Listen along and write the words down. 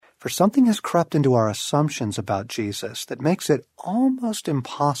For something has crept into our assumptions about Jesus that makes it almost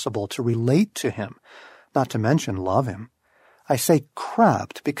impossible to relate to him, not to mention love him. I say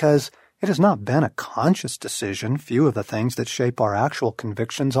crept because it has not been a conscious decision. Few of the things that shape our actual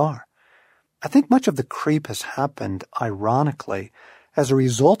convictions are. I think much of the creep has happened, ironically, as a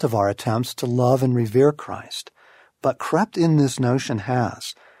result of our attempts to love and revere Christ. But crept in this notion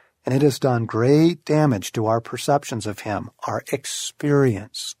has, and it has done great damage to our perceptions of him, our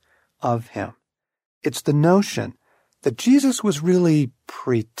experience of him. It's the notion that Jesus was really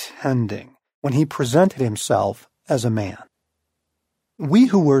pretending when he presented himself as a man. We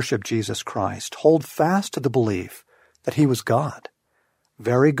who worship Jesus Christ hold fast to the belief that he was God, a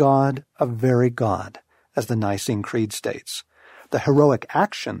very God, as the Nicene Creed states. The heroic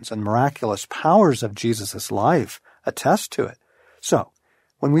actions and miraculous powers of Jesus' life attest to it. So,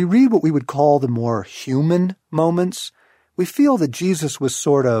 when we read what we would call the more human moments, we feel that Jesus was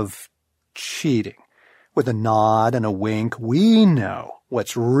sort of cheating. With a nod and a wink, we know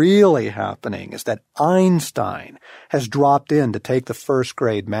what's really happening is that Einstein has dropped in to take the first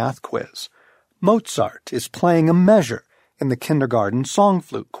grade math quiz. Mozart is playing a measure in the kindergarten song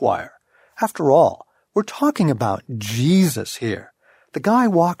flute choir. After all, we're talking about Jesus here. The guy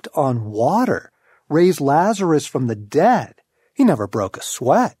walked on water, raised Lazarus from the dead. He never broke a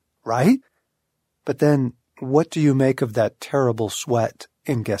sweat, right? But then, what do you make of that terrible sweat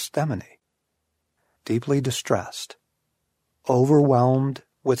in Gethsemane? Deeply distressed, overwhelmed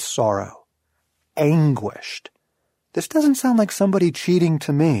with sorrow, anguished. This doesn't sound like somebody cheating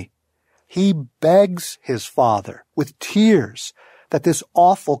to me. He begs his Father with tears that this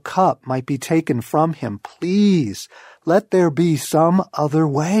awful cup might be taken from him. Please, let there be some other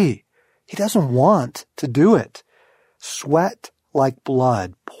way. He doesn't want to do it. Sweat like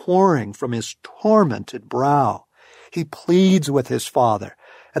blood pouring from his tormented brow. He pleads with his Father,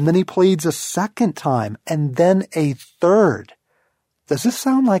 and then he pleads a second time, and then a third. Does this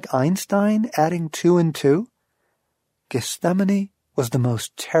sound like Einstein adding 2 and 2? Gethsemane was the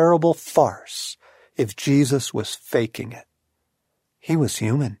most terrible farce if Jesus was faking it. He was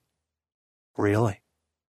human. Really.